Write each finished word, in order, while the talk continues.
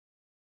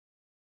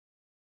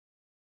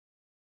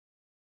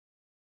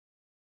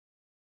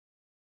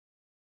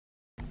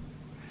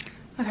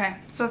Okay,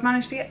 so I've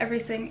managed to get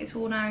everything. It's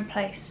all now in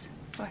place,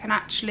 so I can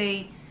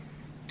actually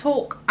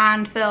talk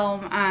and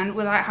film and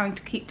without having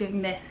to keep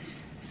doing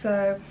this.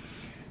 So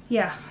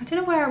yeah, I don't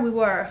know where we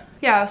were.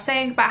 Yeah, I was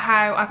saying about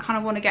how I kind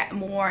of want to get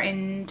more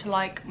into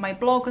like my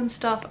blog and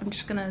stuff. I'm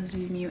just gonna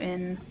zoom you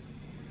in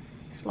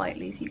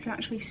slightly so you can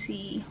actually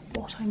see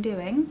what I'm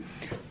doing.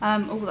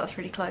 Oh, that's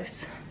really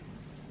close.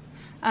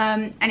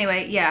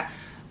 Anyway, yeah,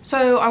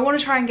 so I want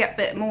to try and get a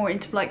bit more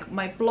into like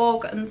my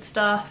blog and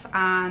stuff,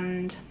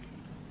 and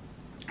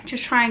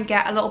just try and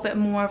get a little bit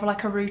more of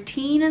like a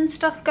routine and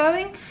stuff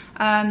going.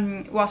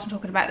 Whilst I'm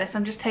talking about this,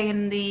 I'm just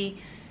taking the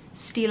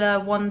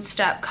Stila One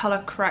Step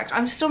Color Correct.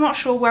 I'm still not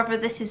sure whether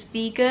this is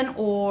vegan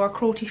or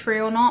cruelty free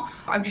or not.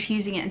 I'm just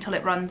using it until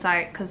it runs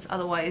out, because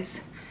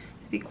otherwise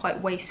it'd be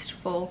quite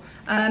wasteful.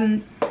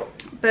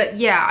 But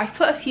yeah, I've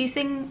put a few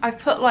things. I've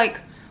put like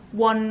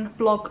one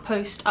blog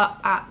post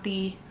up at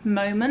the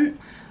moment,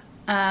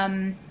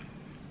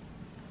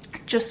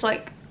 just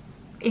like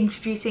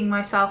introducing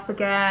myself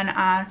again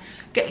and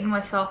getting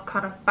myself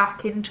kind of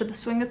back into the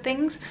swing of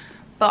things.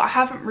 But I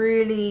haven't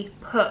really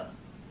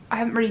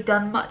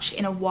done much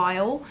in a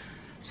while,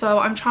 so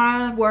I'm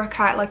trying to work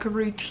out like a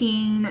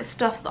routine,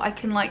 stuff that I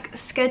can like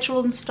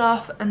schedule and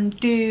stuff and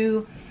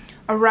do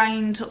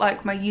around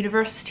like my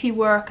university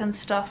work and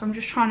stuff. I'm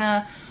just trying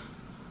to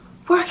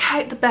work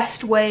out the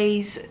best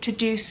ways to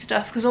do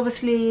stuff, because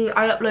obviously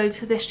I upload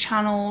to this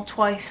channel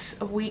twice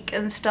a week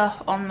and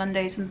stuff on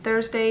Mondays and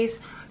Thursdays.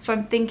 So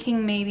I'm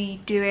thinking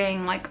maybe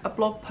doing like a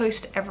blog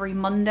post every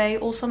Monday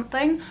or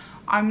something.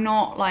 I'm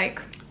not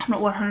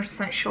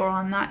 100% sure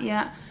on that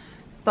yet,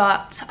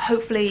 but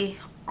hopefully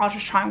I'll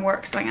just try and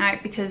work something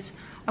out, because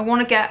I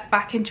want to get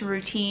back into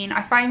routine.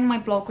 I find my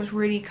blog was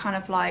really kind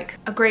of like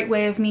a great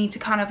way of me to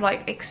kind of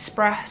like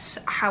express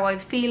how I'm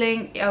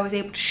feeling. I was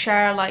able to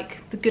share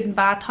like the good and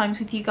bad times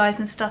with you guys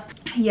and stuff.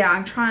 Yeah,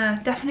 I'm trying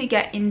to definitely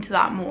get into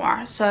that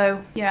more.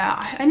 So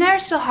yeah, I never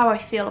still how I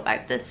feel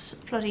about this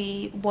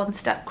bloody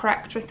one-step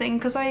corrector thing,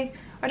 because I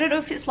don't know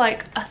if it's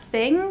like a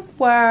thing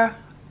where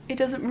it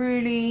doesn't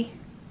really,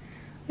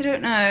 I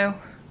don't know.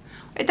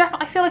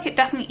 I feel like it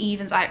definitely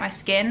evens out my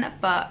skin,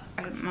 but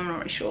I'm not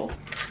really sure.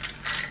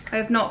 I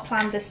have not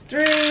planned this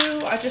through.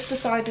 I just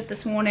decided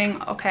this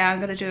morning, okay, I'm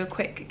gonna do a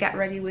quick get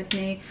ready with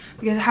me,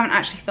 because I haven't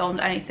actually filmed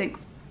anything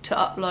to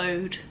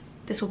upload.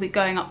 This will be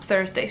going up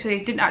Thursday, so I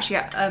didn't actually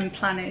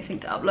plan anything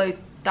to upload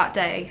that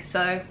day.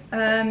 So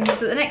but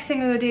the next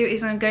thing I'm gonna do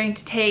is I'm going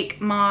to take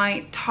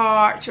my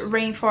Tarte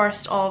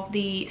Rainforest of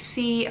the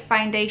Sea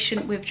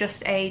foundation with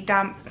just a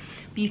damp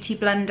beauty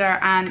blender,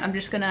 and I'm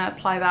just gonna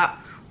apply that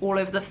all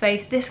over the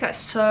face. This gets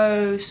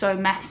so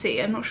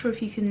messy. I'm not sure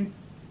if you can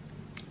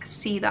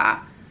see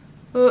that.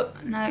 Oh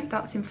no,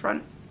 that's in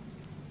front.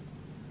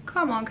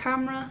 Come on,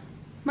 camera.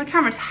 My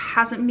camera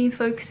hasn't been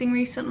focusing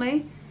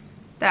recently.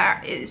 There,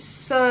 it is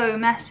so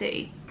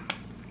messy.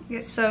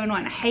 It's so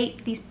annoying. I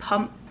hate these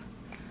pump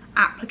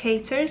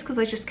applicators, because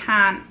I just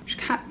can't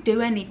do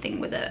anything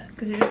with it,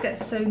 because it just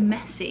gets so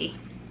messy.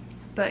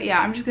 But yeah,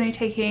 I'm just going to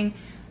be taking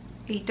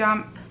a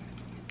damp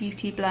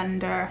beauty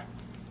blender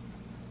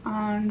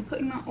and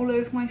putting that all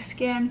over my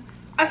skin.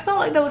 I felt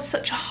like there was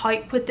such a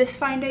hype with this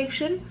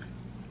foundation,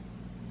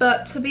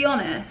 but to be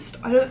honest,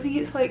 I don't think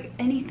it's like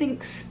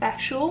anything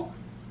special.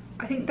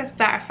 I think there's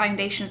better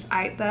foundations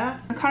out there.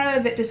 I'm kind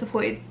of a bit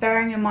disappointed,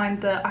 bearing in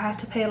mind that I had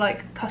to pay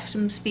like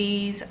customs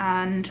fees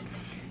and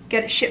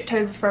get it shipped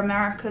over for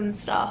America and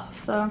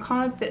stuff. So I'm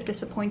kind of a bit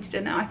disappointed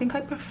in it. I think I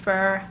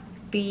prefer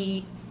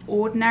the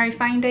ordinary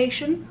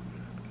foundation.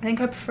 I think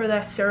I prefer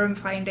their serum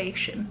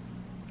foundation.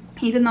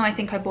 Even though I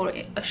think I bought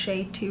it a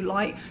shade too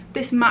light,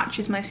 this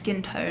matches my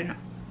skin tone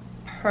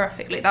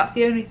perfectly. That's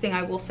the only thing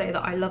I will say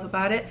that I love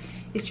about it,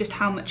 is just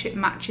how much it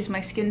matches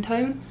my skin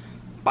tone.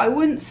 But I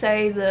wouldn't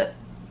say that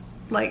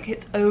like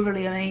it's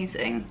overly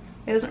amazing.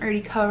 It doesn't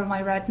really cover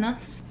my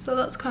redness, so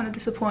that's kind of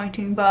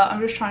disappointing, but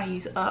I'm just trying to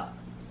use it up.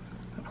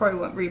 I probably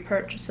won't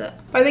repurchase it.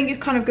 But I think it's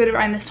kind of good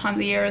around this time of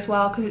the year as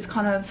well, because it's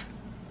kind of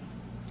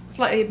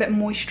slightly a bit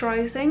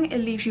moisturizing. It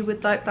leaves you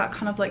with like that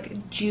kind of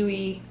like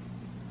dewy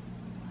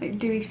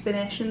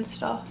finish and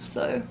stuff.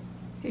 So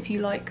if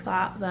you like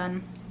that,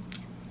 then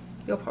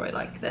you'll probably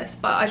like this,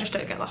 but I just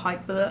don't get the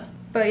hype with it.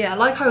 But yeah,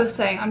 like I was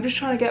saying, I'm just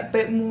trying to get a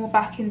bit more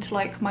back into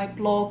like my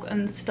blog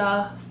and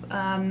stuff.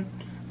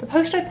 The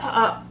post I put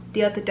up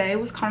the other day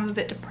was kind of a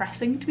bit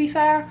depressing, to be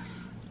fair.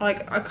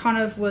 Like I kind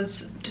of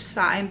was just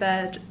sat in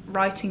bed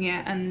writing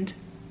it, and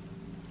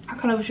I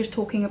kind of was just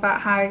talking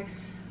about how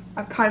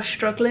I'm kind of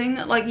struggling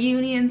at like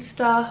uni and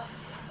stuff,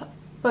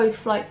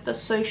 both like the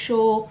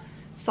social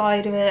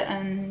side of it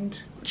and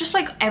just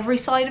like every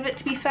side of it,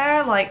 to be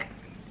fair. Like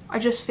I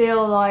just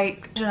feel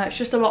like, I don't know, it's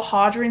just a lot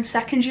harder in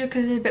second year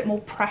because there's a bit more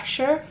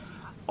pressure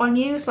on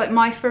you. So like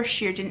my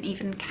first year didn't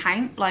even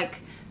count. Like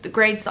the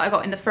grades that I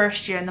got in the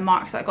first year and the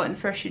marks that I got in the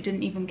first year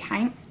didn't even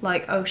count.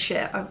 Like, oh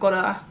shit, I've got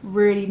to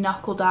really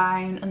knuckle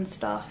down and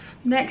stuff.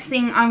 Next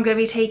thing I'm going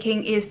to be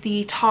taking is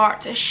the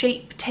Tarte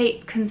Shape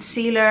Tape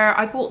Concealer.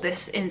 I bought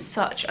this in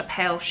such a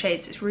pale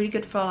shade, so it's really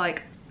good for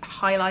like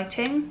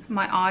highlighting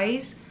my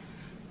eyes.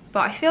 but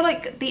I feel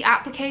like the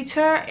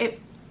applicator, it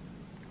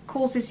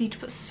causes you to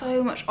put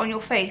so much on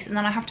your face, and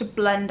then I have to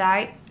blend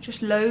out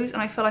just loads,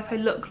 and I feel like I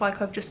look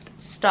like I've just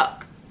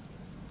stuck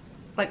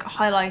like a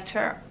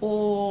highlighter,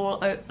 or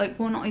like,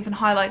 well, not even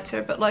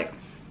highlighter, but like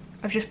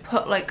I've just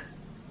put like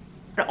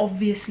an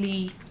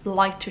obviously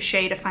lighter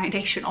shade of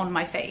foundation on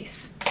my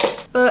face.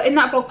 But in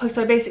that blog post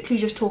I basically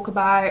just talk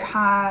about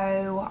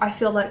how I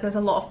feel like there's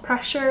a lot of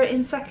pressure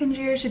in second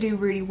year to do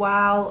really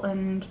well,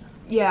 and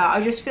yeah,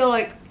 I just feel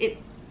like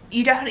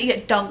you definitely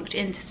get dunked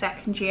into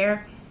second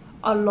year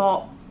a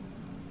lot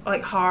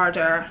like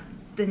harder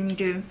than you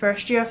do in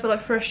first year. I feel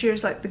like first year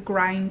is like the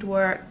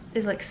groundwork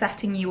is like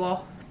setting you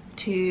up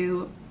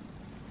to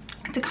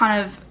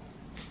kind of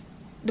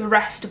the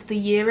rest of the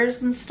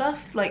years and stuff,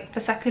 like for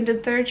second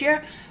and third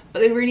year, but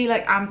they really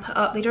like amp it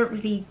up. They don't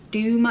really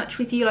do much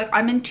with you. Like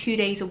I'm in 2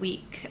 days a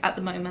week at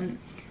the moment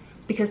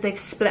because they've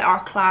split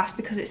our class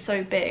because it's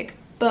so big,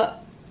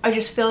 but I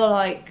just feel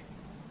like,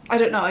 I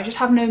don't know, I just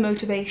have no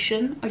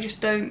motivation. I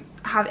just don't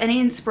have any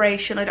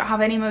inspiration. I don't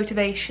have any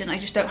motivation. I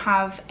just don't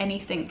have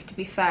anything, to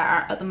be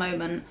fair, at the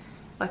moment.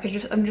 Like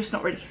I'm just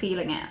not really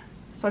feeling it.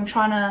 So I'm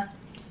trying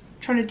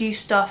to do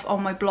stuff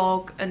on my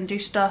blog and do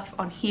stuff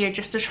on here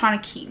just to try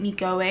to keep me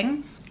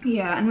going.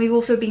 Yeah, and we've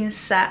also been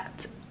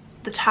set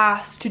the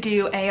task to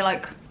do a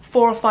like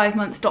 4 or 5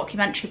 month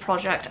documentary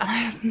project, and I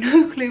have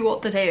no clue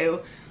what to do.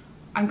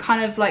 I'm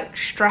kind of like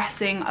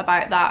stressing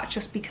about that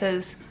just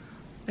because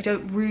I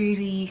don't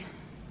really,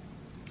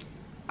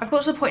 I've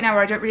got to the point now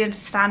where I don't really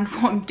understand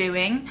what I'm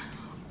doing.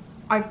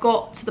 I've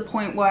got to the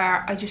point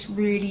where I just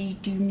really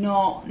do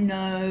not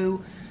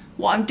know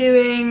what I'm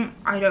doing.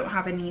 I don't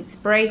have any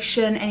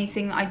inspiration.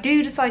 Anything I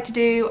do decide to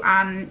do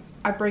and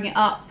I bring it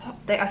up,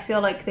 I feel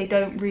like they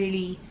don't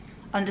really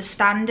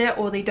understand it,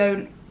 or they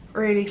don't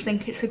really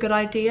think it's a good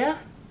idea.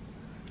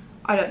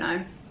 I don't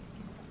know.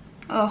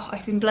 Oh,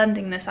 I've been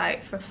blending this out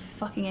for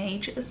fucking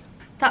ages.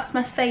 That's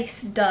my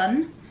face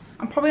done.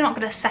 I'm probably not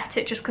going to set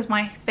it just because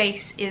my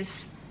face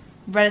is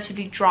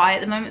relatively dry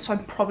at the moment, so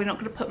I'm probably not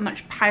going to put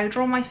much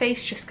powder on my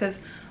face just because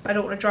I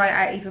don't want to dry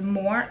it out even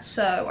more.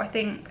 So I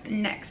think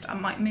next I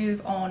might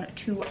move on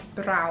to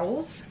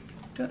brows.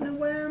 Don't know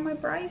where my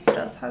brow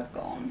stuff has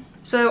gone.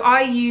 So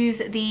I use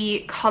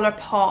the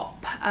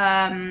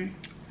Colourpop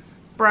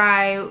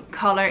brow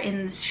colour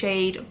in the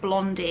shade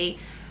Blondie.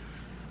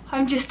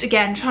 I'm just,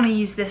 again, trying to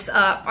use this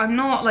up. I'm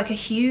not like a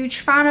huge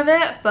fan of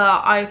it,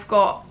 but I've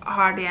got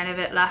hardly any of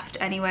it left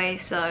anyway,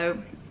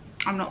 so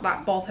I'm not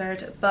that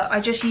bothered. But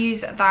I just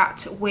use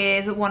that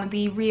with one of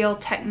the Real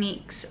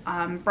Techniques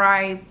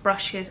brow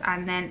brushes,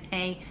 and then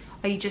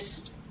I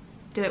just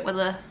do it with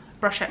a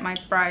brush out my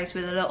brows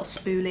with a little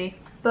spoolie.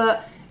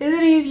 But is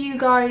any of you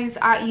guys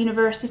at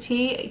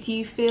university, do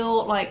you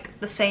feel like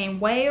the same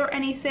way or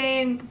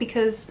anything?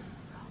 Because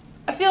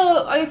I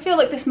feel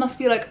like this must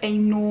be like a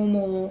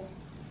normal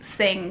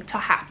thing to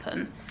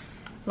happen.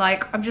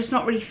 Like I'm just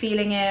not really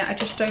feeling it. I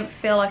just don't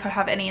feel like I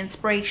have any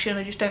inspiration.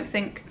 I just don't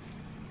think,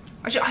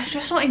 I'm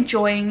just not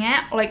enjoying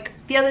it. Like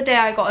the other day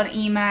I got an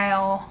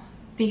email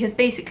because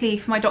basically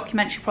for my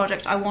documentary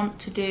project I want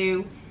to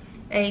do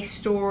a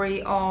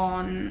story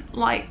on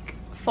like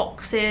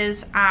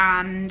foxes,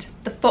 and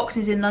the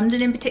foxes in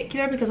London in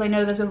particular, because I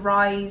know there's a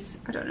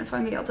rise, I don't know if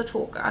I'm gonna be able to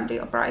talk and do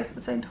a brows at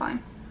the same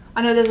time.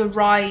 I know there's a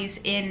rise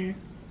in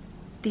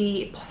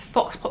the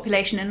fox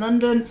population in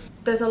London.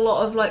 There's a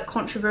lot of like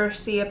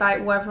controversy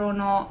about whether or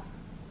not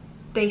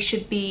they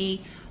should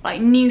be like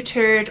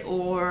neutered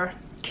or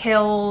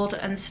killed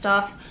and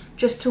stuff,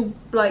 just to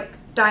like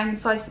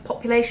downsize the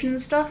population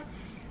and stuff.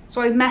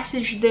 So I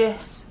messaged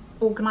this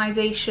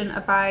organisation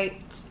about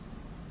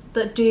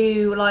that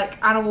do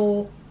like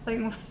animal, like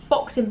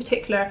fox in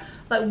particular,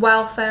 like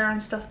welfare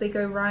and stuff. They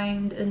go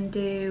around and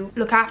do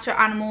look after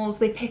animals.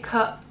 They pick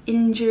up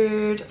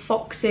injured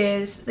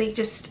foxes. They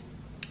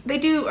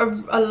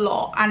do a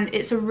lot, and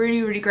it's a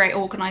really great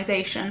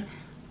organisation.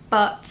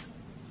 But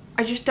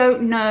I just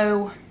don't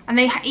know. And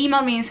they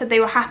emailed me and said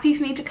they were happy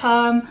for me to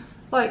come.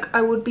 Like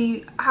I would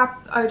be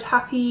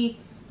happy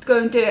to go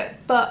and do it,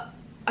 but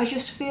I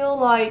just feel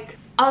like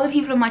other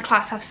people in my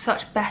class have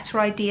such better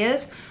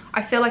ideas.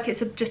 I feel like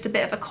it's just a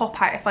bit of a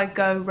cop-out if I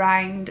go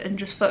round and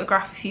just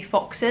photograph a few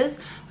foxes.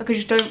 Like I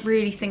just don't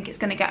really think it's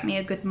going to get me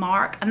a good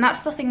mark, and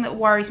that's the thing that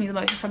worries me the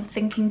most, is I'm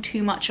thinking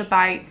too much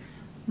about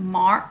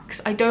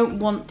marks. I don't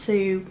want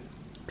to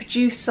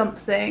produce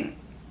something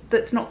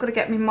that's not going to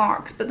get me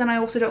marks, but then I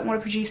also don't want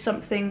to produce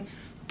something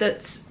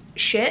that's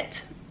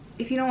shit,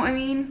 if you know what I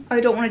mean.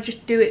 I don't want to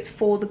just do it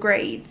for the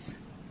grades.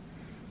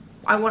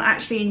 I want to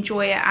actually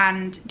enjoy it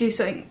and do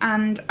something.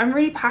 And I'm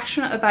really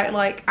passionate about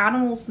like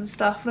animals and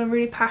stuff, and I'm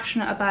really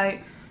passionate about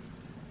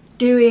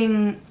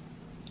doing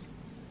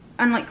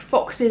and like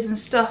foxes and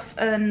stuff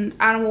and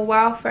animal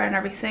welfare and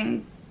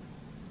everything,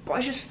 but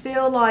I just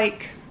feel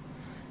like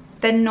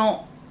they're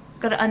not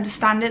going to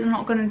understand it. They're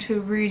not going to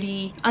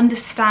really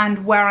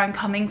understand where I'm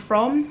coming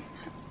from.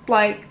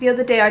 Like the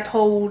other day I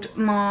told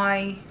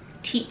my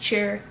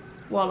teacher,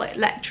 well like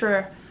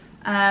lecturer,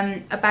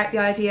 about the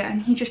idea,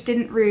 and he just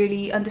didn't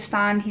really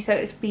understand. He said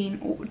it's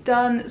been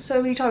done so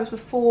many times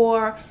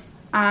before,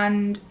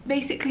 and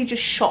basically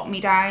just shot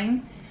me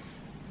down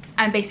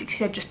and basically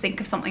said just think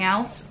of something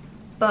else.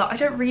 But I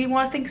don't really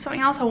want to think of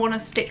something else. I want to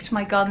stick to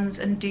my guns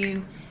and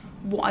do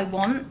what I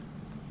want,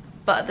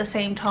 but at the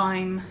same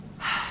time,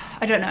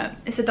 I don't know,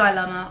 it's a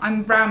dilemma.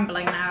 I'm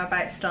rambling now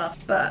about stuff,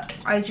 but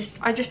I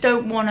just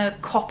don't want to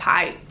cop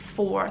out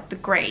for the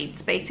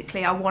grades.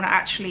 Basically, I want to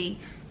actually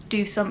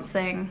do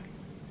something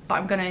that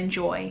I'm gonna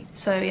enjoy.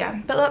 So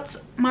yeah, but that's,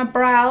 my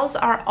brows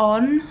are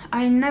on.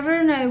 I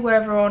never know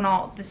whether or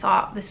not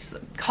this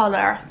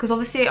color, because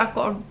obviously I've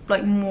got a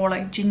like more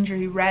like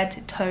gingery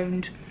red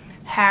toned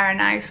hair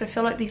now, so I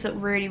feel like these look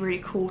really,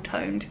 really cool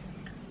toned.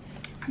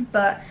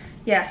 But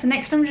yeah, so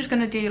next I'm just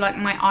gonna do like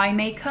my eye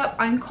makeup.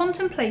 I'm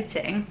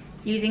contemplating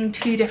using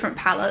 2 different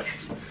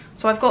palettes.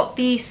 So I've got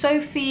the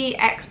Sophie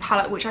X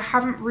palette, which I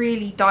haven't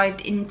really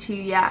dived into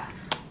yet.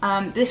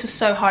 This was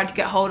so hard to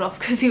get hold of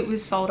because it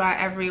was sold out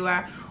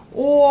everywhere.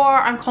 Or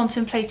I'm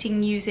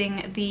contemplating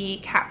using the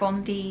Kat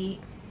Von D,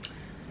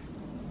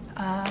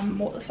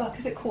 what the fuck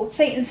is it called?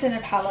 Saint and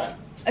Sinner palette.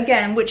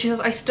 Again, which is,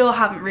 I still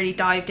haven't really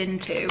dived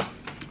into.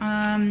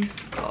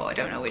 Oh, I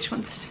don't know which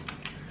one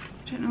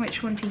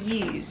to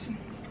use.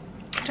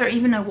 I don't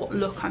even know what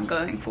look I'm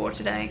going for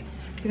today,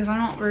 because I'm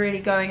not really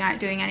going out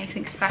doing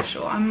anything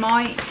special. I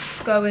might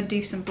go and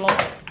do some blog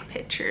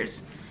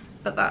pictures,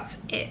 but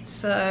that's it.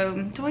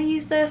 So do I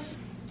use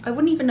this? I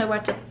wouldn't even know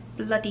where to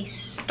bloody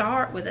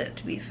start with it,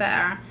 to be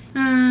fair.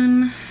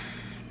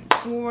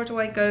 Or do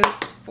I go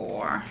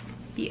for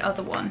the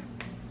other one?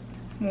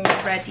 More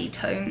reddy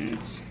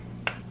tones.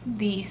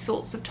 These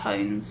sorts of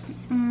tones.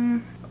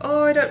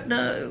 Oh, I don't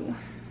know.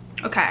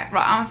 Okay,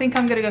 right, I think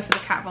I'm gonna go for the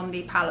Kat Von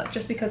D palette,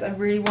 just because I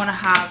really want to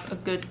have a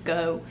good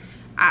go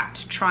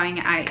at trying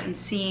it out and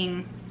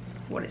seeing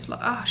what it's like.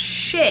 Oh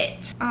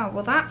shit. Oh,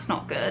 well that's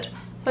not good.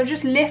 So I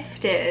just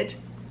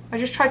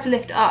tried to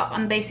lift it up,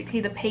 and basically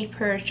the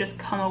paper has just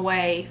come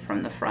away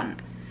from the front.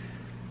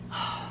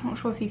 I'm not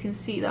sure if you can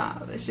see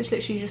that. It's just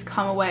literally just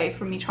come away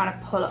from me trying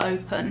to pull it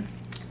open.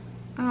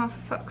 Oh,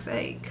 for fuck's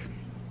sake.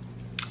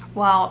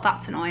 Well,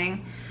 that's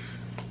annoying.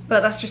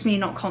 But that's just me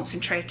not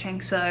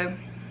concentrating, so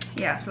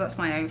yeah, so that's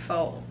my own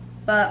fault.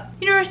 But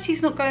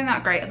university's not going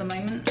that great at the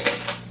moment.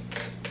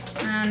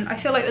 And I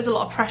feel like there's a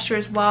lot of pressure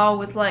as well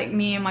with like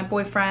me and my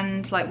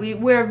boyfriend. Like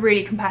we're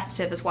really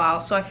competitive as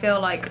well, so I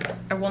feel like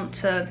I want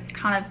to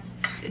kind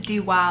of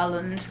do well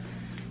and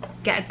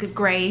get a good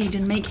grade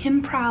and make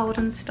him proud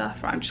and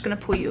stuff. Right, I'm just gonna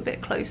pull you a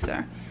bit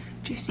closer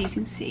just so you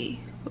can see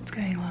what's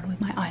going on with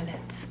my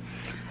eyelids.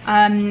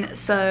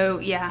 So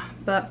yeah,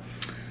 but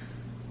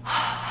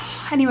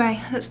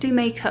anyway, let's do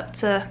makeup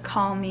to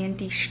calm me and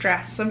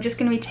de-stress. So I'm just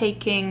gonna be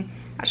taking,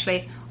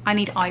 actually I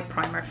need eye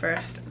primer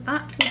first.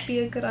 That would be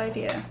a good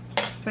idea.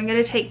 So I'm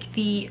going to take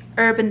the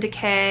Urban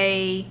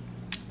Decay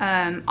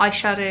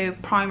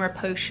eyeshadow primer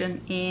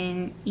potion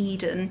in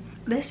Eden.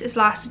 This has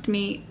lasted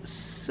me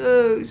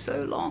so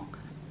long.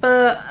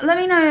 But let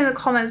me know in the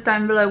comments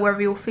down below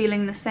whether you're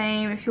feeling the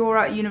same, if you're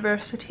at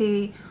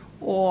university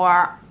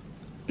or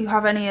you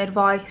have any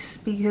advice,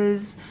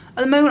 because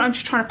at the moment I'm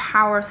just trying to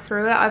power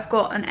through it. I've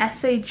got an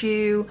essay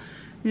due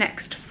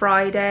next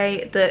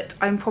Friday that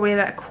I'm probably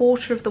about a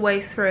quarter of the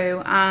way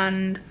through,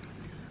 and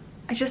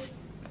I just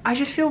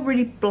feel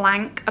really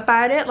blank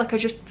about it. Like I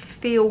just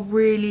feel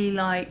really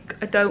like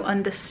I don't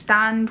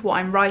understand what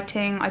I'm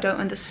writing. I don't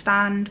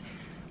understand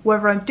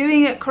whether I'm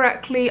doing it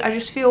correctly. I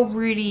just feel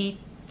really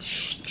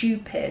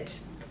stupid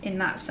in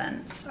that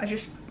sense. I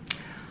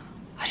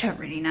don't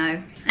really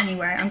know.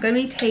 Anyway, I'm going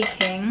to be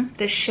taking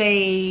the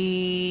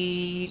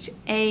shade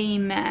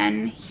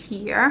Amen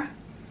here.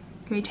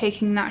 I'm going to be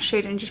taking that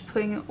shade and just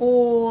putting it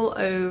all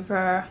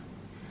over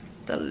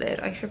the lid.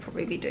 I should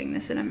probably be doing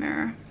this in a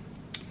mirror.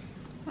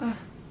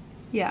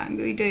 Yeah, I'm going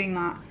to be doing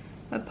that.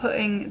 I'm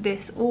putting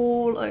this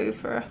all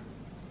over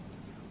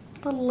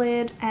the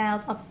lid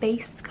as a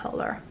base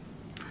colour.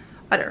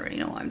 I don't really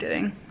know what I'm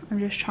doing. I'm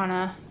just trying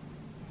to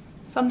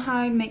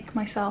somehow make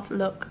myself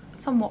look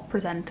somewhat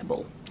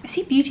presentable. I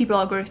see beauty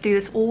bloggers do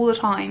this all the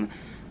time,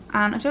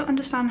 and I don't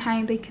understand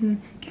how they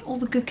can get all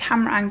the good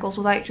camera angles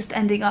without just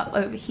ending up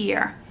over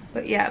here.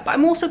 But yeah, but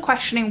I'm also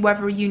questioning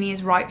whether uni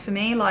is right for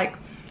me. Like,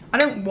 I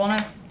don't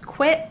want to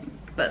quit,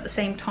 but at the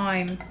same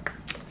time,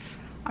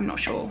 I'm not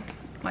sure.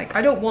 Like,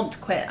 I don't want to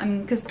quit. I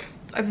mean, because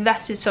I've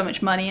invested so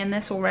much money in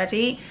this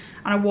already,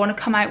 and I want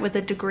to come out with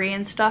a degree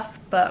and stuff,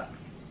 but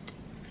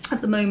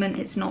at the moment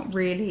it's not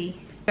really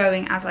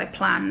going as I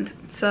planned.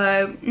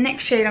 So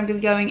next shade I'm going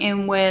to be going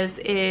in with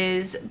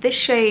is this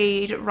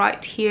shade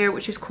right here,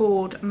 which is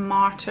called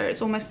Martyr.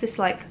 It's almost this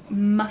like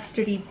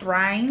mustardy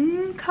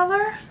brown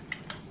color,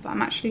 but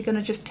I'm actually going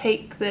to just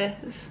take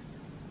this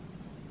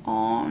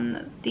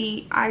on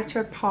the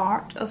outer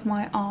part of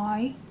my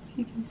eye.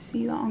 You can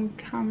see that on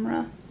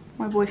camera.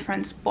 My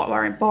boyfriend's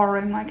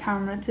borrowing my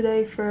camera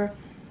today for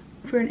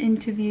an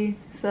interview,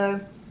 so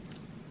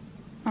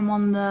I'm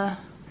on the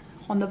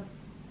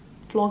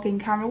vlogging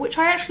camera, which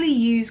I actually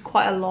use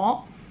quite a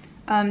lot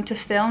to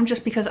film,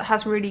 just because it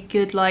has really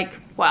good, like,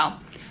 well,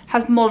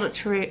 has I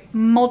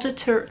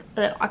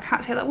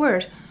can't say that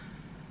word,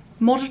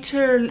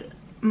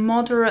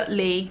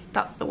 moderately,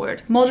 that's the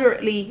word,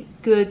 moderately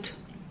good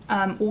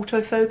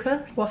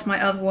autofocus, whilst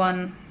my other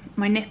one,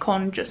 my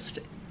Nikon,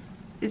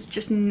 is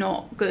just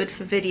not good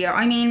for video.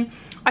 I mean,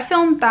 I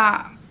filmed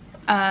that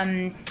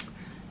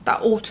that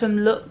autumn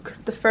look,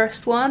 the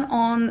first one,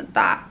 on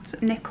that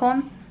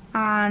Nikon,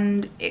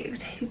 and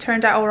it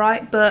turned out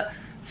alright, but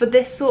for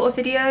this sort of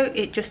video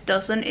it just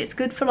doesn't. It's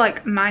good for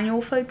like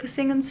manual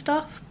focusing and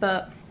stuff,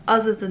 but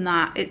other than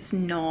that it's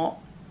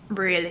not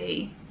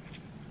really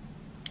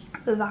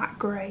that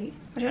great.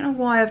 I don't know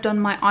why I've done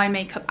my eye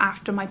makeup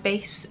after my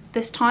base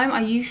this time.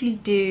 I usually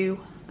do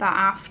that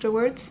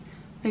afterwards.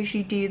 I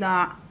usually do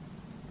my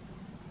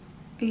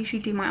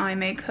eye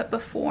makeup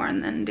before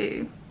and then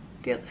do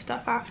the other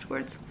stuff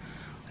afterwards.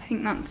 I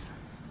think that's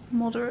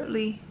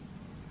moderately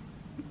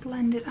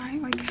blended out.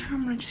 My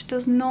camera just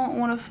does not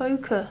want to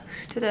focus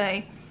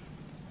today.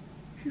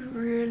 It's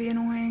really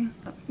annoying.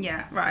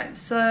 Yeah, right,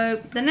 so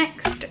the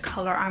next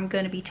colour I'm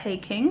going to be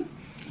taking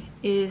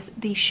is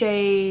the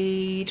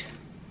shade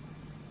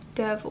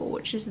Devil,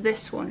 which is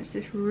this one. It's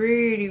this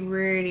really,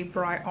 really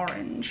bright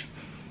orange.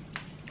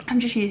 I'm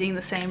just using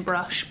the same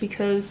brush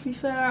because, to be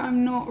fair,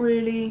 I'm not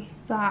really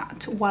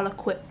that well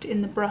equipped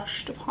in the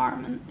brush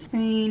department. I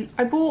mean,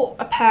 I bought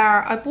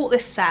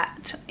this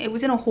set. It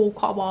was in a haul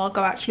quite a while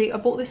ago actually. I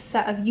bought this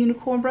set of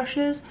unicorn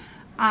brushes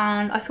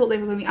and I thought they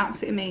were going to be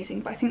absolutely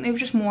amazing, but I think they were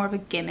just more of a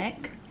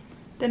gimmick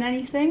than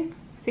anything.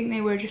 I think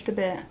they were just a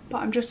bit, but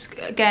I'm just,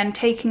 again,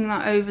 taking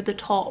that over the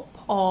top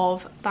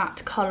of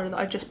that colour that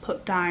I just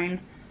put down,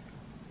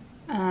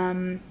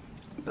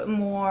 but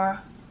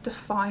more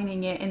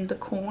defining it in the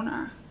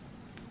corner.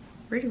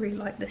 Really, really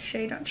like this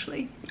shade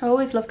actually. I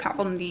always love Kat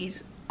Von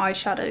D's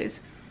eyeshadows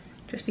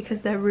just because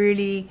they're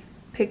really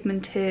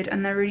pigmented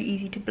and they're really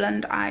easy to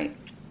blend out.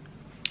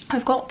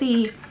 I've got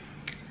the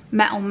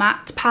Metal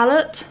Matte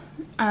palette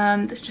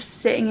that's just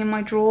sitting in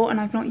my drawer and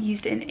I've not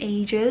used it in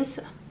ages,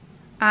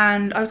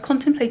 and I was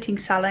contemplating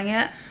selling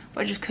it,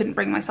 but I just couldn't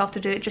bring myself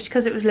to do it just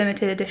because it was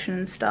limited edition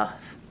and stuff.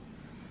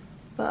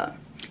 But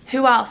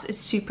who else is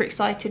super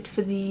excited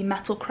for the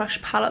Metal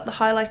Crush palette, the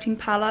highlighting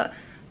palette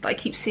that I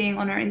keep seeing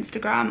on her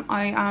Instagram?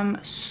 I am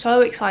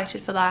so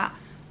excited for that.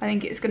 I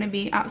think it's going to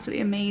be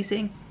absolutely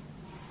amazing.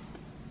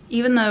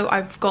 Even though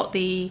I've got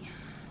the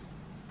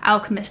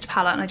Alchemist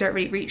palette and I don't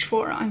really reach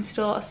for it, I'm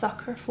still a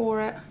sucker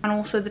for it. And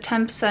also the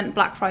 10%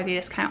 Black Friday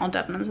discount on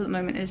Debenhams at the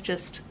moment is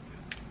just,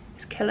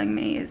 it's killing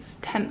me. It's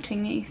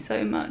tempting me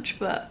so much,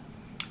 but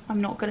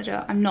I'm not gonna do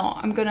it.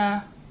 I'm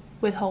gonna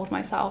withhold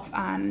myself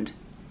and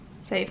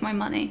save my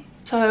money.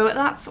 So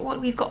that's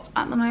what we've got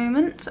at the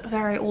moment.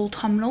 Very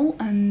autumnal,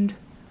 and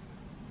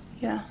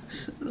yeah,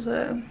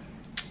 so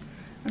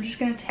I'm just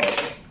gonna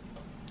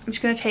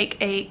take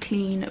a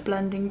clean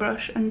blending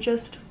brush and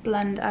just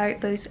blend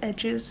out those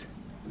edges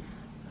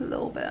a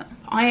little bit.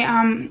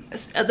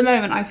 At the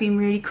moment, I've been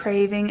really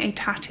craving a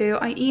tattoo.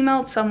 I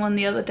emailed someone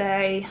the other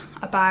day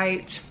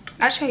about,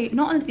 actually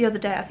not the other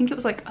day, I think it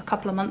was like a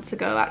couple of months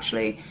ago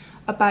actually,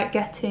 about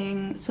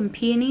getting some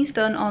peonies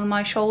done on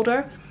my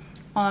shoulder,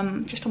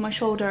 just on my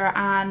shoulder,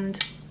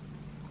 and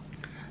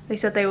they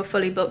said they were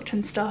fully booked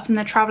and stuff, and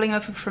they're traveling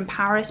over from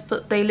Paris,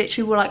 but they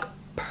literally were like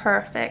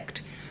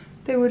perfect.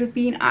 They would have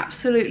been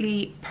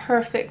absolutely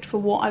perfect for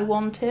what I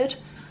wanted.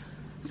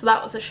 So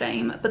that was a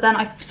shame. But then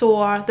I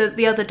saw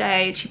the other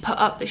day she put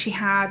up that she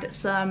had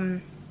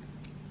some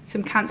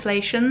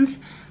cancellations,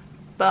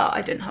 but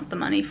I didn't have the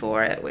money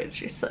for it,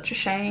 which is such a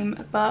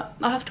shame. But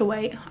I'll have to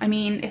wait. I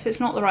mean, if it's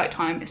not the right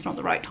time, it's not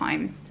the right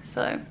time.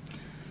 So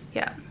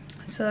yeah,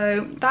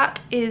 so that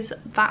is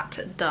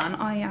that done.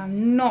 I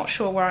am not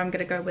sure where I'm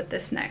gonna go with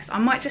this next. I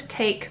might just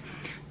take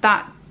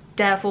that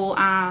Devil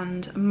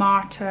and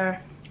Martyr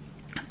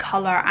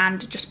colour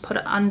and just put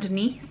it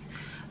underneath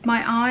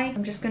my eye.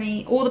 I'm just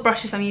gonna, all the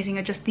brushes I'm using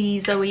are just the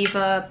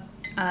Zoeva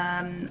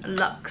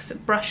Luxe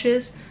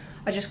brushes.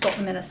 I just got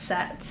them in a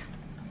set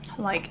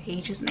like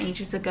ages and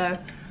ages ago,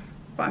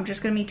 but I'm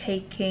just gonna be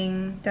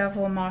taking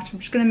Devil and Martyr. I'm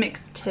just gonna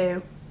mix the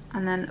two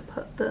and then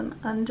put them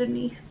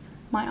underneath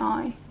my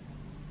eye.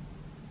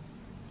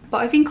 But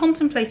I've been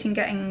contemplating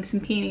getting some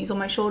peonies on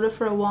my shoulder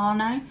for a while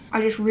now.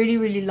 I just really,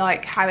 really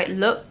like how it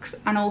looks,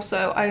 and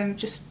also I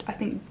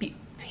think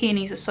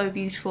peonies are so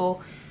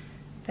beautiful.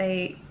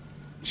 They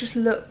just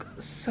look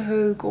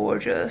so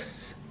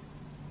gorgeous.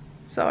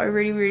 So I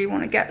really, really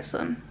want to get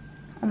some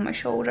on my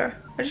shoulder.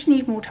 I just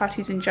need more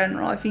tattoos in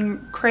general. I've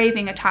been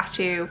craving a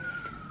tattoo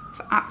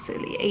for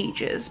absolutely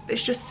ages, but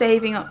it's just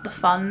saving up the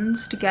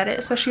funds to get it,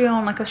 especially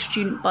on like a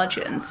student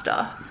budget and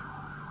stuff.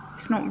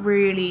 It's not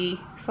really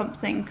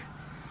something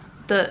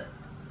that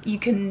you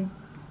can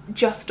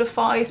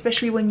justify,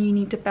 especially when you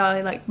need to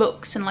buy like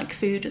books and like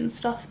food and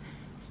stuff.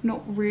 It's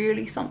not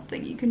really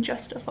something you can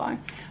justify.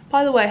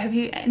 By the way, have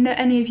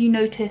any of you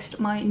noticed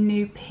my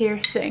new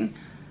piercing?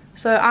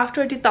 So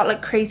after I did that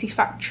like crazy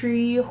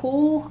factory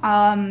haul,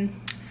 I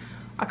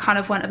kind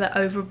of went a bit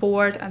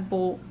overboard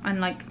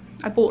and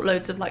I bought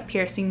loads of like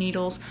piercing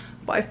needles,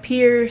 but I've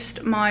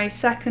pierced my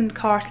second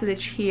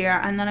cartilage here,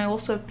 and then I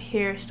also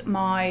pierced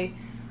my,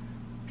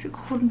 is it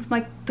called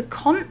the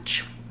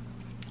conch?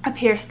 I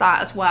pierced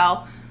that as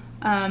well.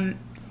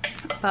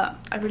 But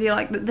I really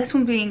like that this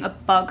one being a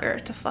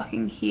bugger to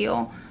fucking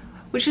heal,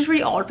 which is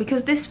really odd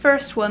because this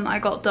first one that I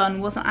got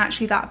done wasn't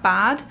actually that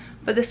bad,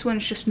 but this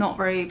one's just not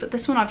very, but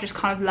this one I've just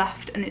kind of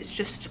left and it's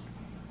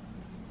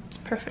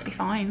perfectly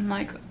fine.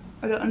 Like,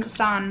 I don't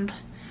understand.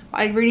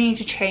 I really need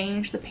to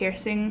change the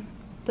piercing,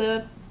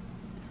 the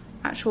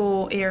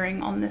actual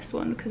earring on this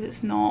one, because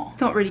it's not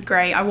really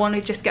great. I want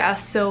to just get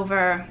a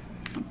silver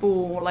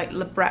ball, like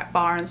labret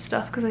bar and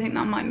stuff, because I think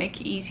that might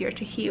make it easier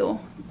to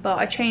heal. But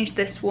I changed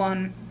this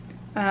one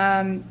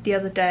the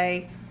other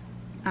day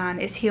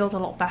and it's healed a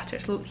lot better.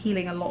 It's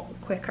healing a lot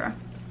quicker.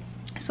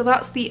 So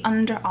that's the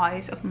under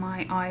eyes of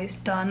my eyes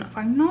done.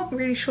 I'm not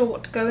really sure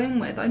what to go in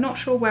with. I'm not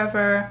sure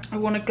whether I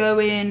want to go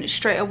in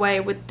straight away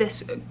with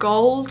this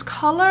gold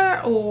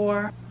color,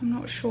 or I'm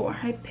not sure.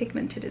 How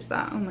pigmented is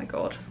that? Oh my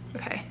god.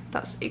 Okay,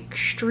 that's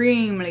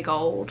extremely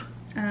gold.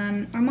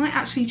 I might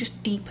actually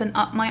just deepen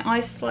up my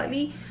eyes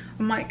slightly.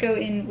 I might go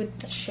in with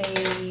the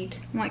shade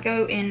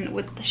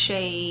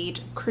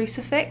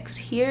Crucifix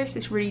here. It's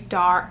this really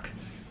dark,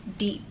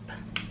 deep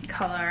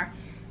color.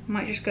 I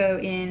might just go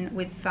in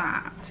with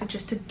that, so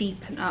just to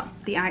deepen up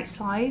the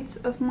outsides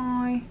of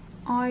my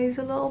eyes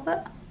a little bit.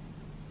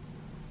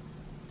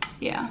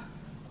 Yeah,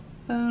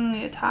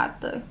 only a tad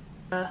though.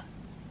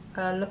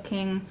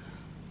 Looking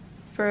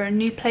for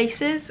new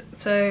places.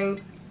 So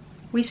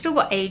we still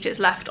got ages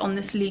left on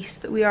this lease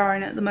that we are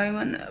in at the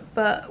moment,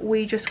 but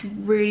we just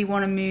really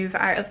want to move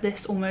out of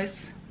this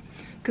almost,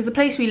 because the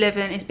place we live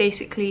in is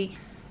basically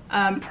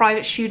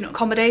private student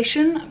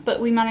accommodation, but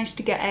we managed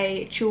to get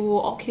a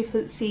dual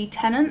occupancy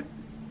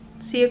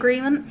tenancy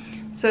agreement,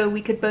 so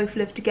we could both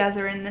live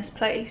together in this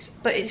place,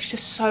 but it's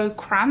just so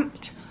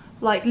cramped.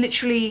 Like,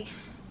 literally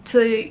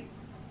to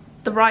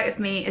the right of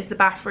me is the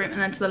bathroom,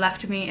 and then to the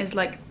left of me is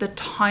like the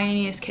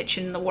tiniest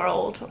kitchen in the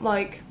world.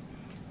 Like,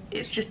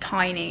 it's just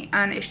tiny,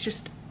 and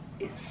it's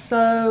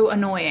so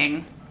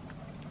annoying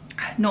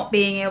not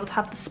being able to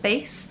have the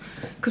space,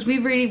 because we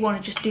really want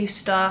to just do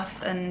stuff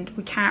and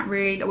we can't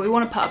really. We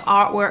want to put up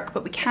artwork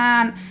but we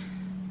can't,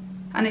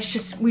 and it's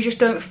just, we just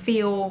don't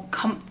feel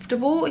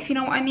comfortable, if you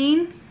know what I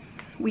mean.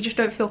 We just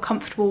don't feel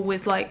comfortable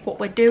with like what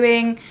we're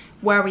doing,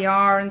 where we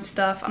are and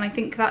stuff, and I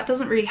think that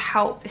doesn't really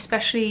help,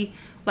 especially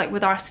like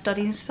with our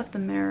studies and stuff. The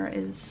mirror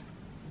is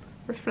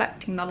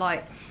reflecting the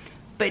light,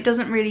 but it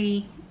doesn't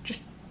really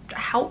just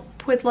help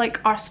with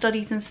like our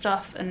studies and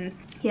stuff. And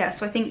yeah,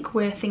 so I think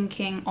we're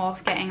thinking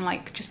of getting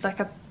like just like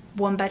a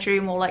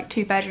 1-bedroom or like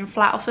 2-bedroom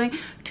flat or something.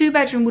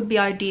 2-bedroom would be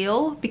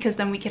ideal, because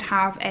then we could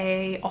have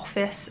a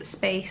office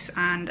space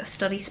and a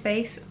study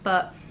space,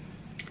 but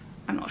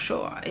I'm not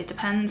sure. It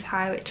depends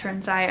how it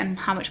turns out and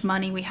how much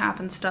money we have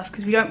and stuff,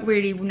 because we don't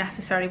really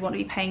necessarily want to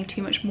be paying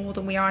too much more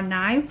than we are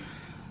now.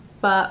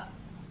 But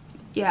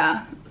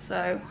yeah,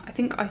 so I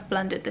think I've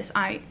blended this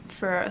out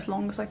for as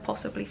long as I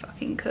possibly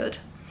fucking could.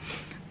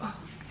 Oh,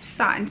 I've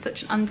sat in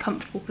such an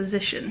uncomfortable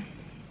position.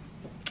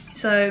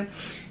 So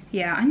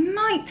yeah, I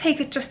might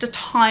take just a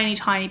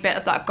tiny bit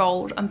of that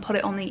gold and put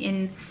it on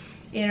the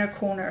inner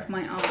corner of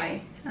my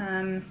eye.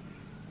 I'm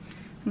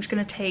just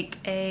going to take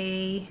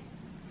a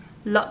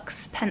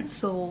Luxe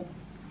pencil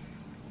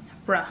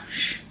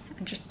brush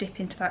and just dip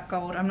into that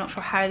gold. I'm not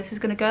sure how this is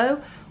going to go.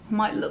 It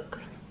might look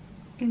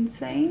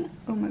insane.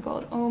 Oh my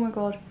god, oh my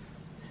god.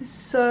 This is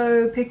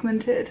so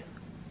pigmented.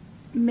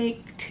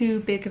 Make too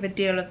big of a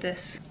deal of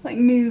this, like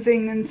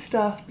moving and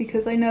stuff,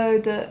 because I know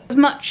that as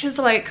much as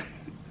like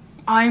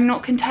I'm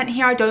not content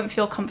here, I don't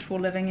feel comfortable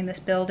living in this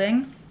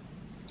building,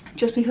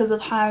 just because of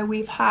how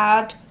we've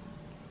had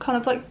kind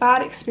of like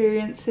bad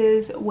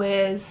experiences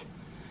with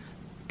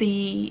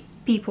the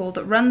people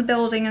that run the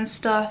building and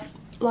stuff.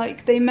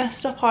 Like, they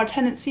messed up our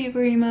tenancy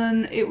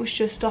agreement. It was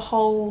just a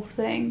whole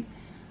thing.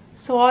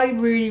 So I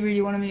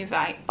really want to move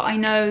out, but I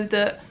know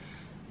that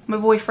my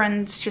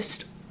boyfriend's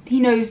just, he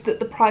knows that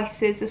the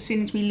prices as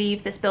soon as we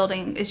leave this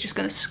building is just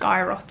going to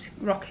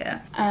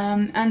skyrocket.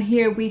 And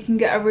here we can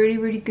get a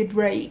really good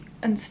rate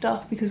and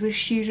stuff because we're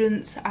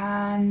students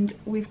and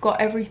we've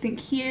got everything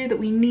here that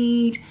we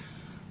need.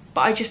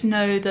 But I just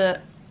know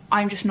that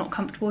I'm just not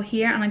comfortable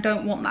here, and I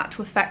don't want that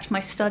to affect my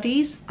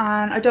studies,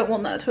 and I don't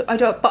want that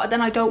to, but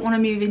then I don't want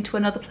to move into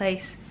another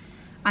place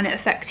and it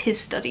affects his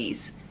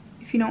studies,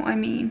 if you know what I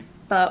mean.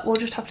 But we'll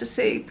just have to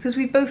see, because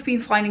we've both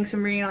been finding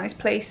some really nice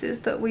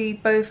places that we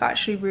both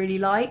actually really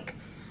like.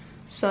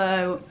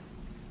 So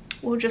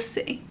we'll just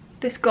see.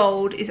 This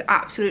gold is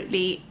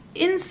absolutely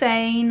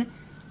insane.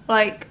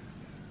 Like,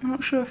 I'm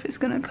not sure if it's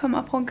gonna come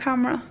up on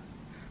camera,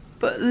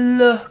 but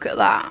look at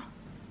that.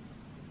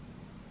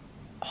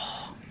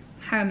 Oh,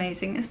 how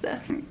amazing is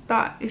this?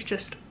 That is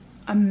just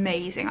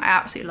amazing. I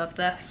absolutely love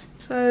this.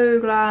 So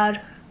glad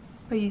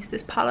I used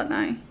this palette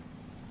now.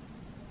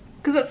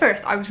 Because at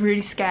first I was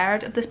really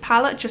scared of this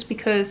palette just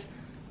because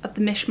of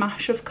the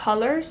mishmash of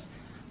colours,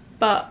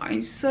 but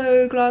I'm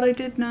so glad I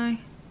did now.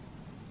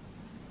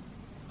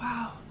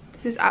 Wow,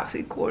 this is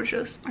absolutely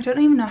gorgeous. I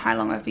don't even know how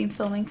long I've been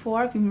filming for.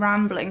 I've been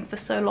rambling for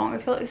so long. I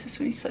feel like this is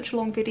going to be such a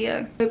long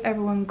video. I hope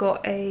everyone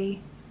got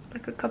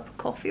like a cup of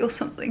coffee or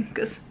something,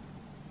 because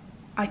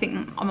I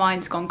think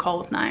mine's gone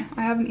cold now.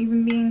 I haven't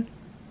even been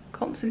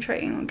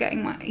concentrating on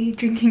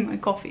drinking my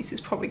coffee, so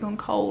it's probably gone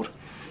cold.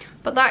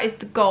 But that is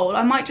the gold.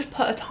 I might just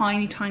put a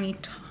tiny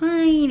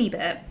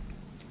bit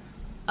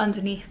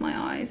underneath my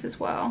eyes as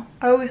well.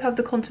 I always have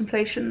the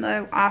contemplation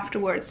though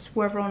afterwards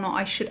whether or not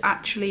I should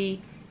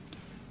actually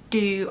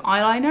do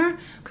eyeliner,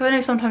 because I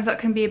know sometimes that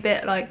can be a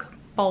bit like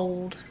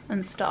bold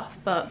and stuff,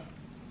 but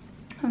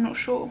I'm not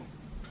sure.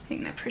 I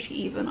think they're pretty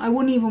even. I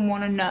wouldn't even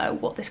want to know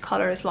what this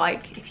colour is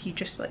like if you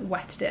just like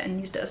wetted it and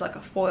used it as like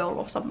a foil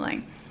or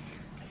something.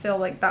 I feel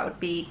like that would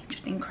be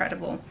just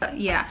incredible. But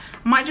yeah,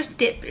 I might just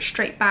dip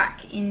straight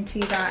back into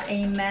that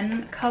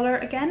Amen colour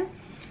again,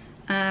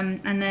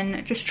 and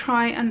then just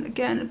try and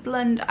again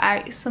blend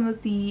out some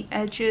of the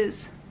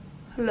edges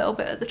a little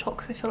bit at the top,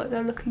 because I feel like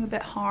they're looking a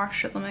bit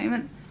harsh at the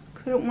moment,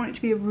 because I don't want it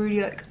to be a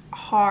really like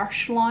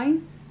harsh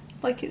line.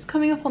 Like it's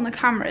coming up on the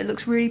camera, it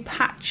looks really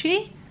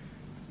patchy,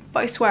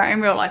 but I swear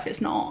in real life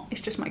it's not,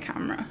 it's just my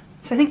camera.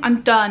 So I think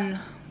I'm done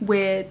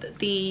with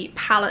the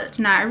palette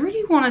now. I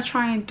really want to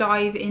try and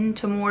dive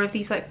into more of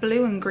these like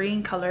blue and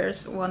green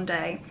colours one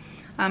day.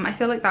 I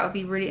feel like that would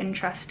be really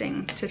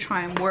interesting to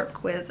try and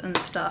work with and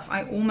stuff.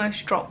 I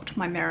almost dropped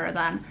my mirror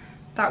then.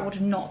 That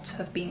would not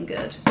have been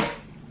good.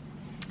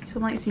 So I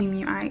might zoom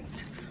you out.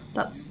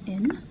 That's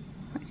in.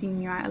 I might zoom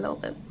you out a little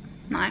bit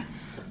now,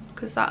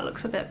 because that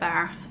looks a bit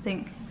better. I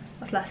think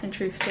that's less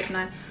intrusive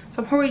now.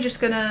 So I'm probably just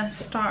gonna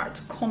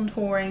start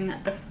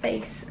contouring the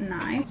face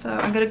now. So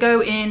I'm gonna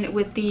go in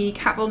with the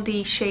Kat Von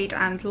D Shade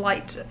and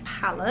Light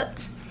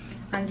palette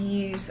and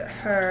use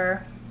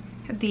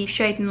the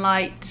Shade and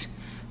Light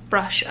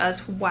brush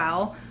as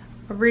well.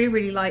 I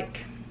really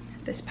like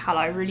this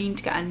palette. I really need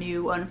to get a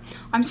new one.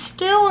 I'm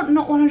still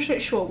not 100%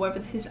 sure whether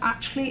this is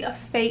actually a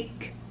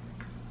fake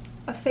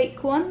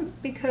one,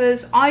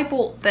 because I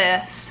bought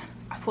this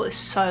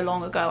so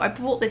long ago. I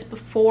bought this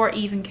before it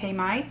even came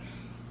out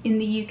in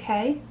the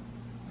UK.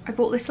 I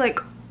bought this like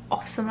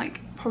off some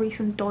probably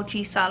some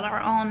dodgy seller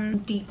on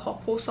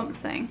Depop or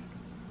something,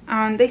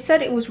 and they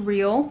said it was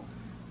real,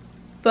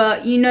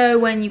 but you know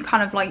when you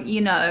kind of like,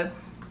 you know,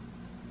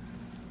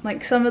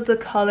 like some of the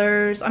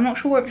colours, I'm not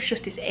sure whether it's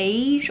just its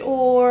age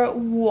or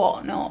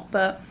whatnot,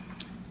 but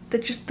the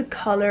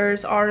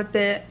colours are a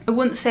bit, I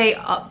wouldn't say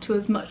up to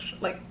as much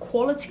like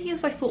quality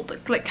as I thought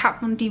that like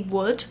Kat Von D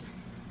would.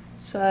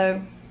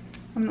 So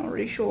I'm not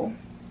really sure.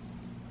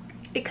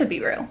 It could be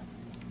real.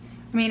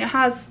 I mean, it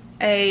has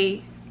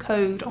a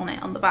code on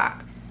it on the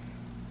back,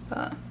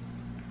 but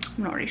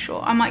I'm not really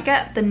sure. I might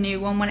get the new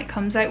one when it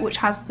comes out, which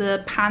has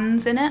the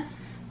pans in it,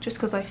 just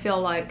because I feel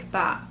like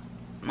that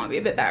might be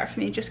a bit better for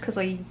me, just because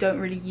I don't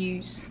really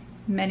use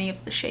many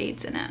of the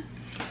shades in it.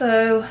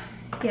 So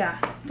yeah,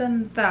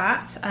 done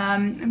that.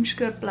 I'm just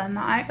gonna blend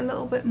that out a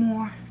little bit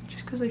more,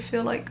 just because I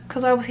feel like,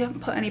 because I obviously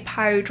haven't put any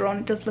powder on,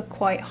 it does look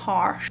quite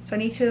harsh. So I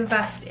need to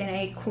invest in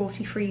a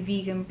cruelty-free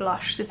vegan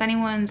blush. So if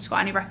anyone's got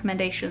any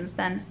recommendations,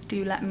 then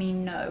do let me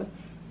know.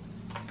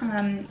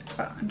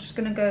 But I'm just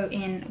gonna go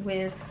in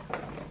with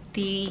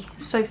the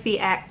Sophie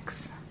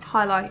X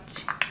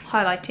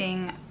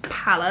highlighting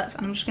palette,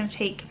 and I'm just gonna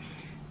take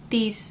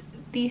these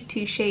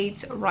two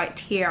shades right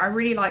here. I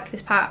really like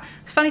this palette.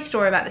 It's a funny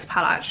story about this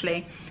palette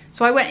actually.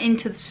 So I went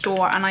into the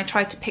store and I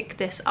tried to pick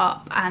this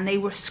up, and they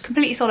were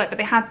completely sold out, but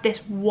they had this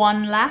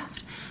one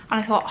left, and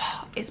I thought,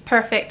 oh, it's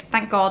perfect,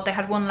 thank God they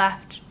had one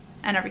left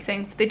and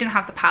everything. They didn't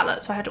have the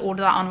palette, so I had to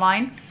order that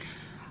online.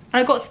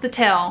 And I got to the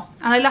till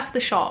and I left the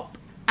shop,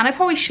 and I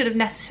probably should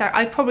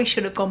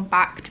have gone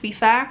back, to be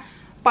fair,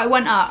 but I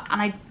went up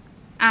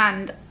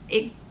and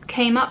it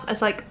came up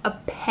as like a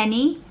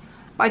penny,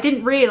 but I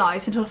didn't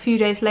realise until a few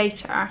days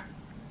later,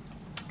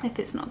 if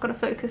it's not going to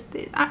focus,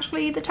 it's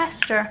actually the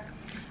tester.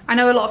 I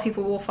know a lot of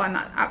people will find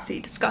that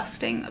absolutely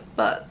disgusting,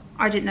 but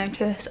I didn't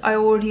notice. I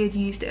already had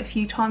used it a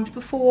few times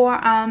before,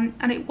 and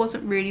it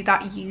wasn't really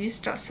that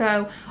used,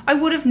 so I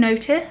would have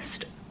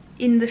noticed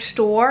in the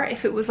store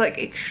if it was like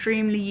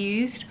extremely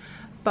used,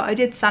 but I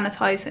did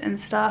sanitize it and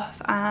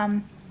stuff,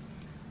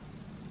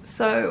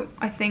 so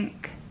I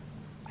think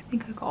I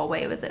got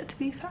away with it, to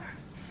be fair.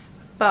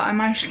 But I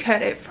managed to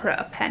get it for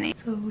a penny.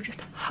 So we're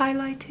just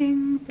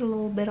highlighting a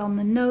little bit on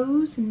the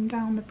nose and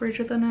down the bridge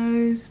of the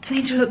nose. I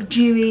need to look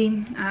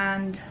dewy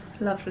and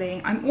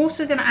lovely. I'm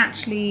also going to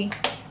actually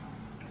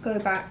go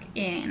back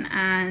in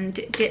and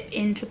dip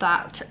into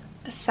that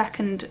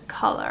second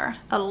colour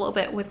a little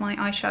bit with my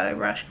eyeshadow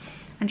brush,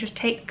 and just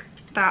take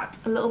that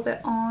a little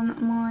bit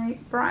on my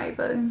brow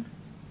bone,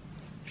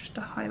 just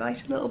to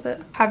highlight a little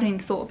bit. I haven't even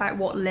thought about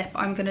what lip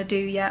I'm going to do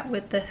yet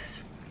with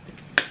this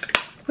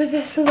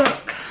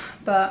look.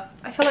 But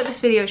I feel like this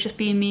video is just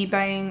being me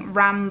being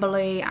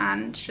rambly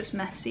and just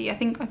messy. I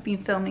think I've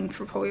been filming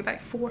for probably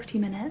about 40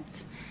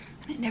 minutes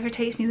and it never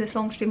takes me this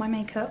long to do my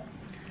makeup.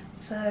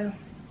 So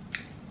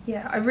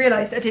yeah, I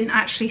realised I didn't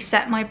actually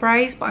set my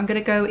brows, but I'm going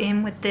to go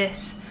in with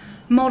this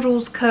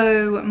Models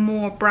Co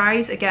More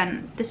Brows.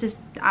 Again, this is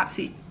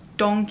absolutely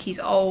donkey's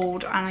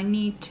old and I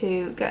need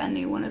to get a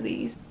new one of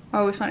these. I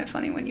always find it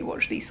funny when you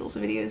watch these sorts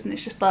of videos and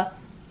it's just the,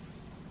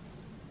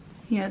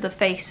 you know, the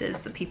faces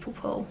that people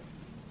pull.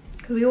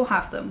 because we all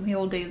have them, we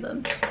all do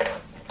them.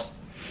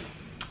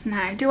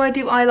 Now, do I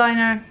do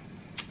eyeliner?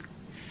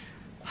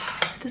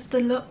 Does the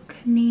look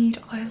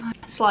need eyeliner?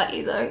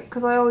 Slightly though,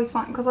 because I always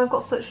find, because I've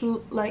got such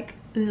like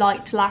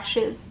light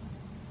lashes,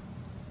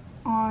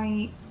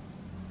 I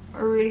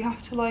really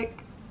have to like,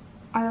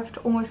 I have to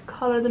almost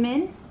colour them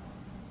in,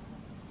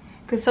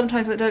 because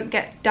sometimes I don't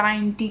get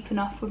down deep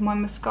enough with my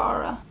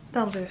mascara.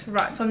 That'll do.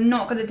 Right, so I'm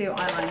not going to do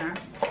eyeliner,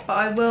 but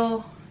I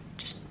will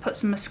just put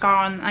some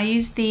mascara on. I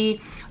use the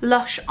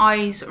Lush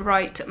Eyes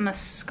Right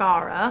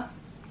mascara.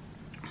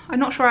 I'm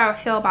not sure how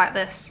I feel about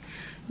this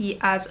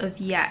as of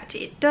yet.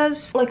 It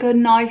does like a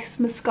nice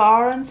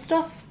mascara and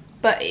stuff,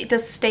 but it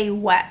does stay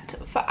wet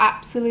for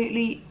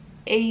absolutely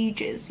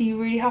ages, so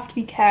you really have to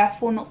be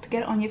careful not to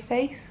get it on your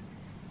face.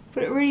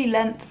 But it really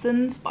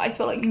lengthens, but I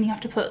feel like you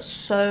have to put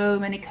so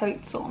many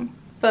coats on.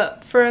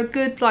 But for a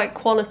good like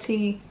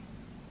quality,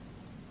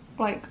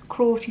 like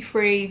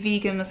cruelty-free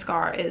vegan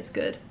mascara is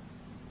good.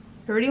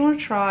 I really want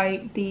to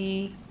try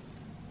the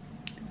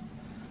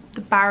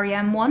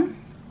GRWM one.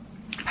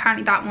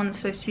 Apparently that one's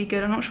supposed to be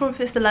good. I'm not sure if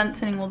it's the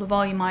lengthening or the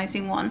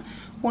volumizing one.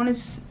 One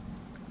is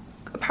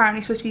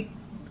apparently supposed to be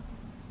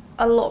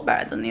a lot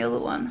better than the other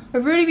one.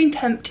 I've really been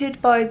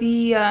tempted by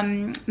the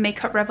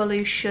Makeup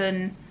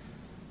Revolution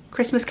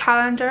Christmas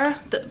calendar,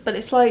 but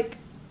it's like,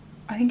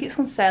 I think it's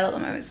on sale at the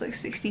moment, it's like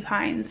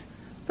 £60,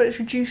 but it's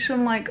reduced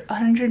from like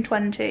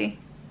 120,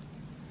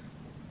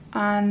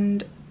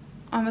 and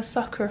I'm a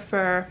sucker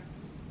for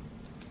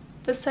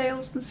the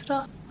sales and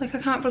stuff. Like, I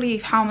can't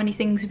believe how many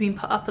things have been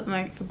put up at the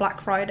moment for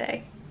Black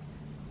Friday.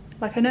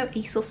 Like, I know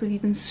ASOS have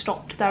even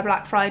stopped their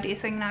Black Friday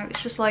thing now.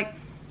 It's just like,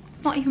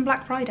 it's not even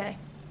Black Friday.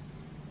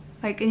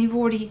 Like, and you've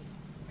already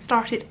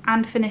started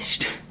and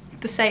finished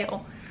the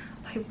sale.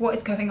 Like, what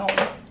is going on?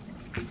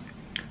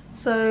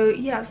 So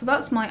yeah, so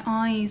that's my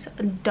eyes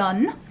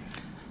done.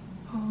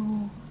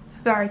 Oh,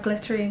 very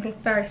glittery and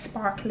very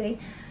sparkly.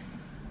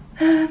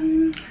 I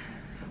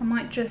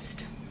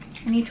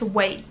need to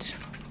wait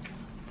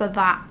for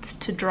that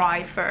to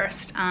dry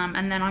first,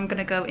 and then I'm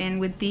gonna go in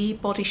with the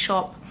Body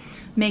Shop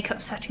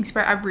makeup setting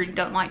spray. I really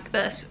don't like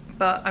this,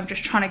 but I'm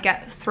just trying to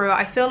get through it.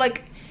 I feel like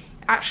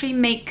it actually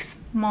makes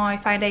my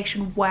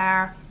foundation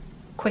wear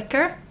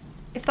quicker,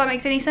 if that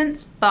makes any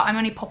sense, but I'm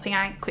only popping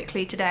out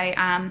quickly today,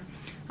 and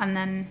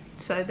then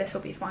so this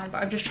will be fine,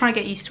 but I'm just trying to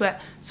get used to it.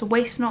 So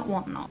waste not,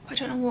 want not. I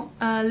don't know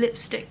what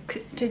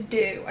lipstick to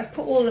do. I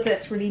put all of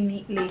this really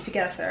neatly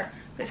together,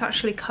 but it's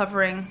actually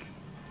covering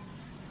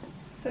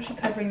the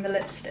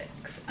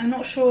lipsticks. I'm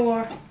not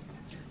sure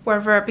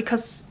whether,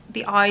 because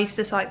the eyes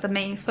is like the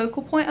main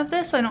focal point of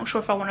this, I'm not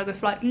sure if I want to go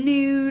for like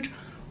nude,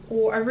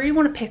 or I really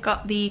want to pick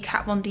up the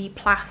Kat Von D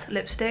Plath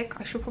lipstick.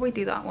 I should probably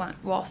do that one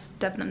whilst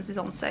Debenhams is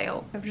on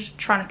sale. I'm just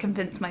trying to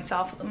convince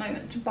myself at the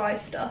moment to buy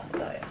stuff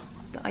that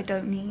I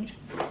don't need.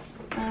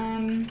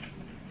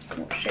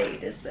 What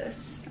shade is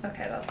this?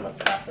 Okay, that's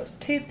lovely. That feels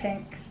too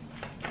pink.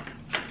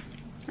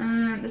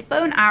 There's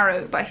Bow and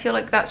Arrow, but I feel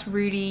like that's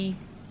really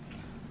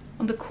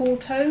on the cool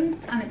tone,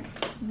 and it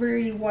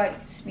really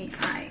wipes me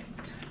out.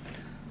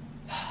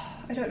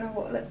 I don't know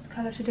what lip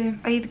colour to do.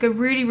 I either go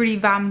really, really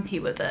vampy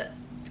with it,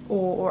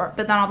 but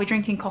then I'll be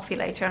drinking coffee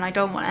later, and I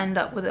don't want to end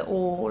up with it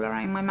all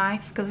around my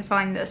mouth, because I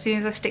find that as soon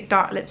as I stick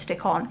dark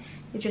lipstick on,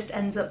 it just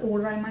ends up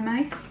all around my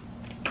mouth.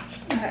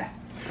 Okay.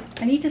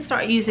 I need to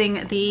start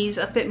using these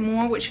a bit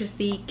more, which is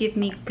the Give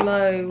Me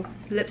Glow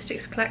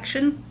lipsticks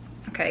collection.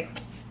 Okay,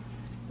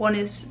 one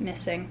is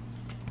missing,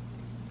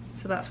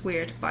 so that's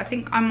weird, but I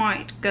think I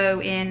might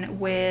go in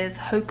with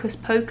Hocus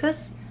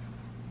Pocus.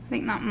 I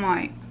think that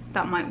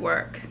might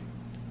work,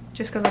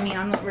 just because I mean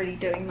I'm not really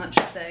doing much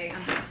today,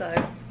 and so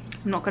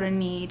I'm not going to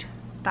need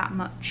that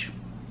much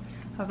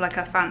of like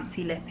a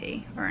fancy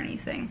lippy or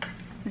anything.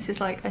 This is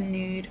like a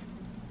nude.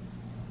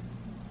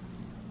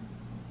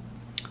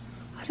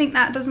 I think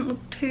that doesn't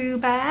look too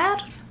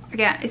bad.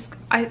 Again,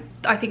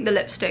 I think the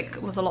lipstick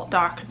was a lot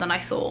darker than I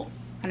thought,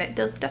 and it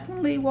does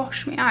definitely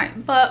wash me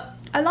out, but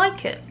I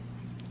like it,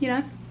 you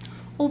know,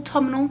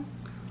 autumnal,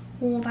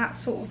 all that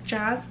sort of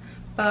jazz.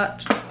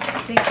 But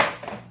I think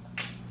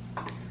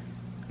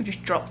I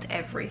just dropped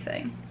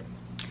everything.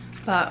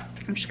 But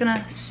I'm just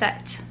gonna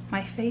set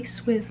my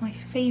face with my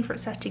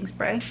favourite setting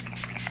spray.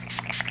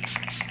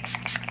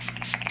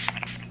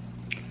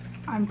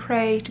 And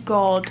pray to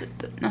God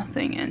that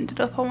nothing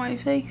ended up on my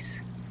face.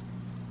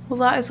 Well,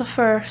 that is a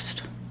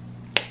first.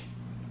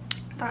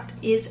 That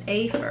is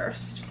a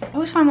first. I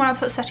always find when I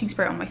put setting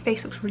spray on, my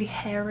face looks really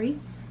hairy.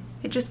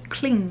 It just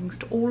clings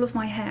to all of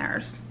my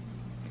hairs.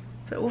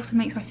 But it also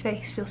makes my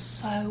face feel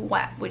so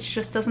wet, which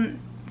just doesn't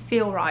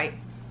feel right.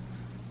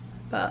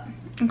 But,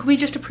 and can we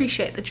just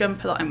appreciate the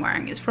jumper that I'm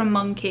wearing? It's from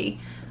Monkey,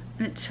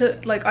 and it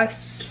took, like, I've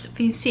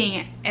been seeing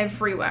it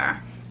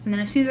everywhere. And then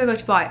as soon as I go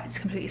to buy it, it's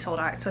completely sold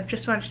out. So I've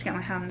just managed to get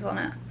my hands on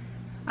it,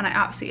 and I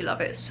absolutely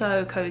love it. It's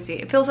so cozy.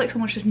 It feels like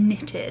someone's just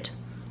knitted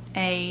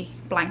a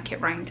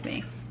blanket round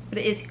me, but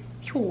it is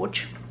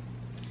huge,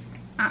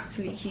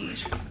 absolutely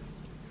huge.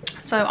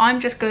 So I'm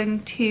just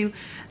going to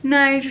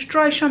now just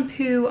dry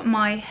shampoo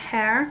my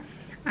hair.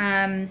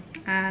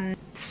 and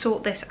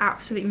sort this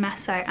absolute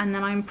mess out, and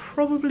then I'm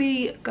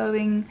probably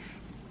going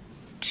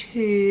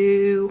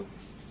to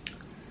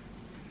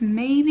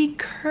maybe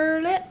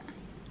curl it.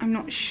 I'm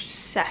not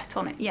set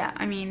on it yet.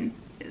 I mean,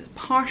 it's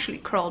partially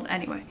curled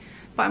anyway,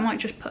 but I might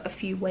just put a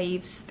few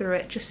waves through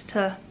it just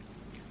to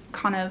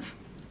kind of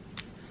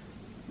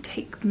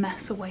take the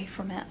mess away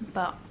from it.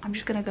 But I'm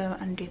just gonna go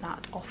and do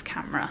that off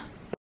camera.